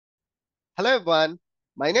Hello everyone,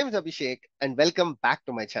 my name is Abhishek and welcome back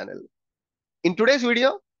to my channel. In today's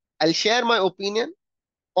video, I'll share my opinion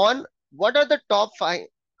on what are the top 5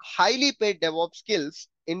 highly paid DevOps skills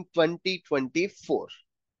in 2024.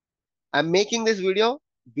 I'm making this video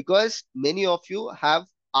because many of you have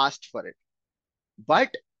asked for it.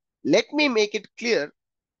 But let me make it clear,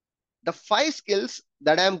 the 5 skills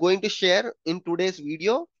that I'm going to share in today's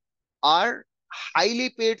video are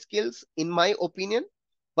highly paid skills in my opinion,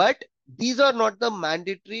 but these are not the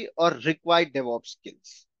mandatory or required DevOps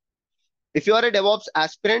skills. If you are a DevOps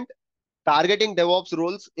aspirant targeting DevOps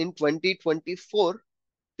roles in 2024,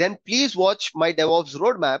 then please watch my DevOps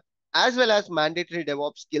roadmap as well as mandatory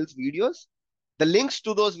DevOps skills videos. The links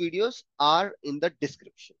to those videos are in the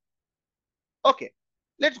description. Okay,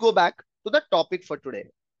 let's go back to the topic for today.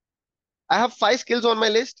 I have 5 skills on my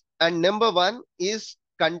list, and number 1 is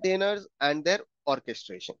containers and their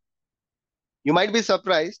orchestration. You might be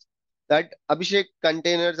surprised that Abhishek,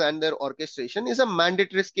 containers and their orchestration is a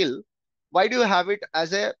mandatory skill. Why do you have it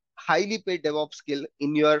as a highly paid DevOps skill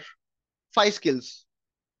in your 5 skills?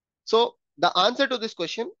 So the answer to this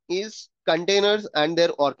question is containers and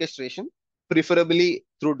their orchestration, preferably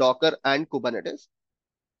through Docker and Kubernetes.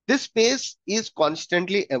 This space is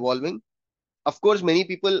constantly evolving. Of course, many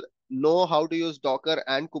people know how to use Docker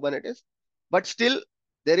and Kubernetes, but still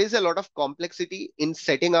there is a lot of complexity in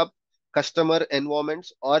setting up customer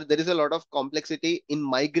environments, or there is a lot of complexity in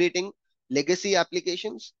migrating legacy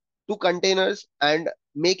applications to containers and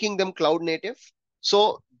making them cloud native.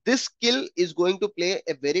 So this skill is going to play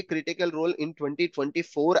a very critical role in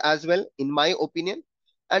 2024 as well, in my opinion.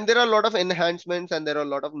 And there are a lot of enhancements and there are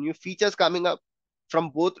a lot of new features coming up from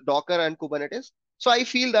both Docker and Kubernetes. So I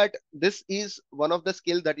feel that this is one of the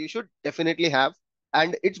skills that you should definitely have,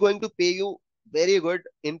 and it's going to pay you very good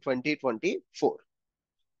in 2024.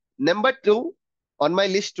 Number 2 on my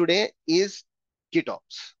list today is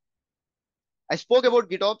GitOps. I spoke about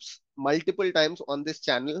GitOps multiple times on this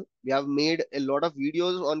channel. We have made a lot of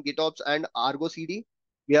videos on GitOps and Argo CD.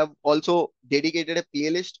 We have also dedicated a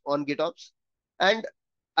playlist on GitOps. And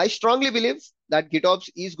I strongly believe that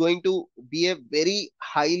GitOps is going to be a very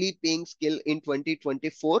highly paying skill in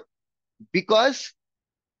 2024, because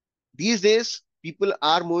these days people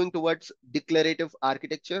are moving towards declarative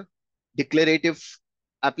architecture, declarative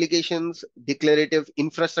applications, declarative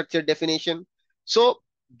infrastructure definition. So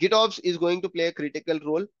GitOps is going to play a critical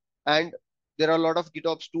role, and there are a lot of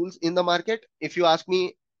GitOps tools in the market. If you ask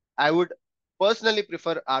me, I would personally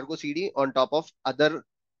prefer Argo CD on top of other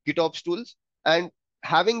GitOps tools. And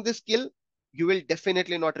having this skill, you will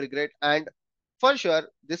definitely not regret. And for sure,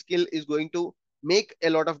 this skill is going to make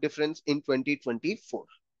a lot of difference in 2024.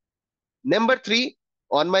 Number 3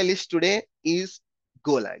 on my list today is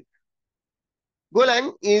Golang.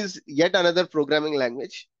 Golang is yet another programming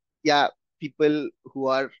language. Yeah, people who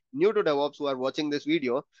are new to DevOps who are watching this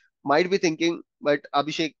video might be thinking, but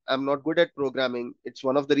Abhishek, I'm not good at programming. It's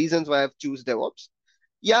one of the reasons why I've choose DevOps.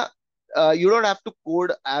 Yeah, you don't have to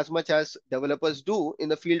code as much as developers do in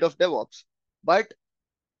the field of DevOps, but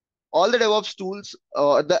all the DevOps tools,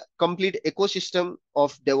 the complete ecosystem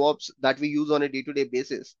of DevOps that we use on a day-to-day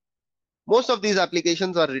basis, most of these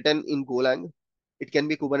applications are written in Golang. It can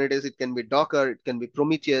be Kubernetes, it can be Docker, it can be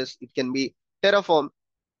Prometheus, it can be Terraform.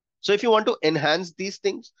 So if you want to enhance these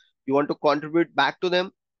things, you want to contribute back to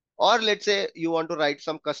them, or let's say you want to write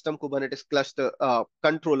some custom Kubernetes cluster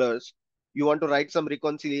controllers, you want to write some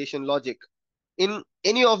reconciliation logic. In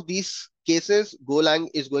any of these cases, Golang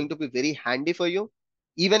is going to be very handy for you.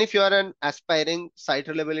 Even if you are an aspiring site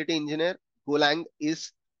reliability engineer, Golang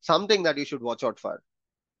is something that you should watch out for.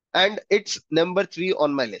 And it's number 3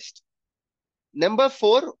 on my list. Number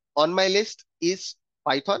 4 on my list is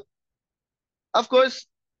Python. Of course,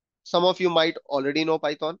 some of you might already know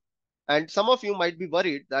Python, and some of you might be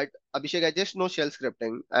worried that Abhishek, I just know shell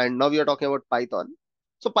scripting, and now we are talking about Python.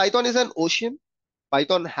 So Python is an ocean.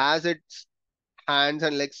 Python has its hands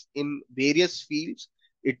and legs in various fields.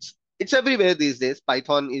 It's everywhere these days.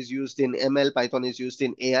 Python is used in ML, Python is used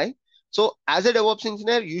in AI. So as a DevOps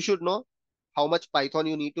engineer, you should know how much Python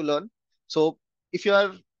you need to learn. So if you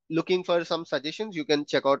are looking for some suggestions, you can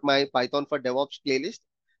check out my Python for DevOps playlist.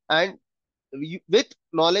 And with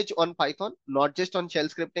knowledge on Python, not just on shell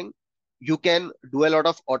scripting, you can do a lot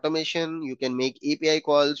of automation, you can make API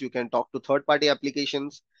calls, you can talk to third-party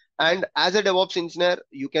applications. And as a DevOps engineer,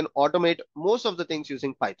 you can automate most of the things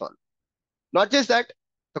using Python. Not just that,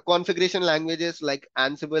 the configuration languages like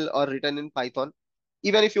Ansible are written in Python.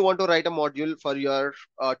 Even if you want to write a module for your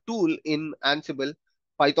tool in Ansible,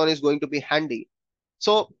 Python is going to be handy.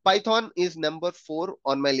 So Python is number 4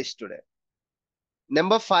 on my list today.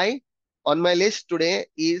 Number 5 on my list today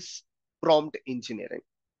is prompt engineering.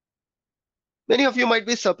 Many of you might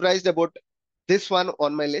be surprised about this one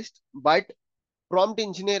on my list, but prompt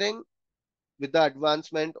engineering, with the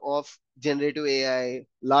advancement of generative AI,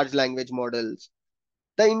 large language models,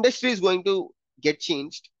 the industry is going to get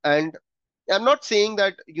changed. And I'm not saying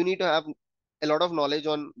that you need to have a lot of knowledge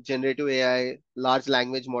on generative AI, large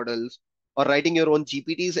language models, or writing your own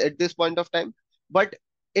GPTs at this point of time, but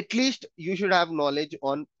at least you should have knowledge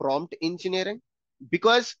on prompt engineering,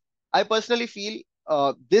 because I personally feel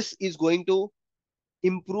this is going to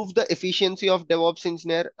improve the efficiency of DevOps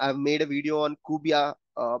engineer. I've made a video on Kubia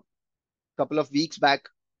couple of weeks back.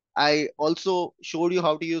 I also showed you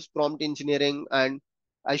how to use prompt engineering, and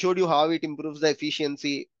I showed you how it improves the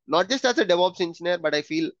efficiency, not just as a DevOps engineer, but I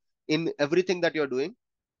feel in everything that you're doing.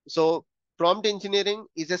 So prompt engineering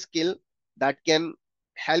is a skill that can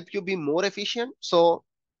help you be more efficient. So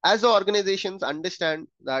as the organizations understand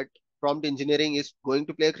that prompt engineering is going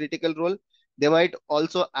to play a critical role, they might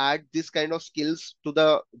also add this kind of skills to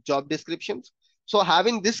the job descriptions. So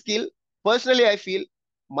having this skill, personally, I feel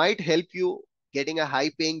might help you getting a high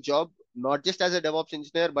paying job, not just as a DevOps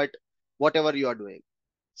engineer, but whatever you are doing.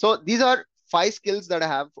 So these are 5 skills that I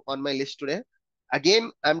have on my list today. Again,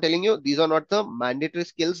 I'm telling you, these are not the mandatory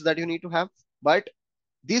skills that you need to have, but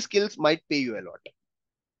these skills might pay you a lot.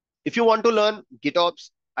 If you want to learn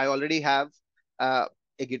GitOps, I already have uh,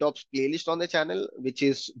 a GitOps playlist on the channel, which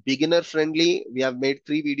is beginner friendly. We have made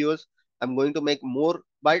 3 videos. I'm going to make more,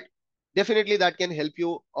 but definitely that can help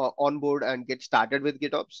you onboard and get started with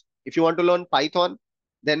GitOps. If you want to learn Python,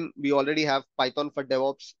 then we already have Python for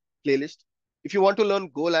DevOps playlist. If you want to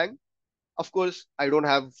learn Golang, of course, I don't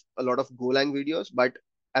have a lot of Golang videos, but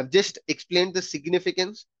I've just explained the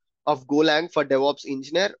significance of Golang for DevOps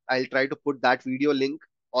engineer. I'll try to put that video link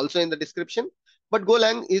also in the description. But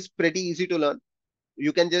Golang is pretty easy to learn.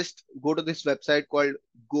 You can just go to this website called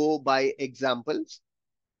Go by Examples,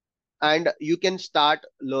 and you can start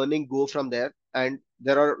learning Go from there. And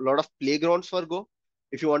there are a lot of playgrounds for Go.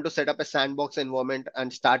 If you want to set up a sandbox environment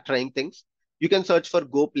and start trying things, you can search for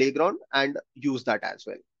Go Playground and use that as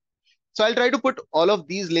well. So I'll try to put all of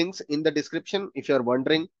these links in the description if you're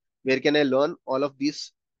wondering where can I learn all of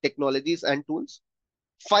these technologies and tools.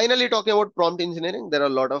 Finally, talking about prompt engineering, there are a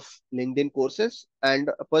lot of LinkedIn courses,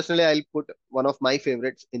 and personally, I'll put one of my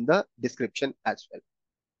favorites in the description as well.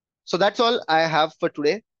 So that's all I have for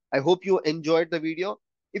today. I hope you enjoyed the video.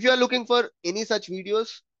 If you are looking for any such videos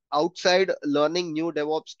outside learning new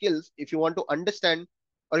DevOps skills, if you want to understand,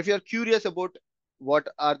 or if you're curious about what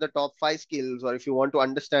are the top 5 skills, or if you want to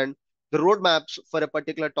understand the roadmaps for a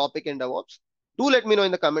particular topic in DevOps, do let me know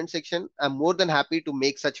in the comment section. I'm more than happy to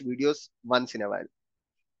make such videos once in a while.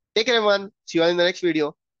 Take care, everyone. See you all in the next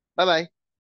video. Bye bye.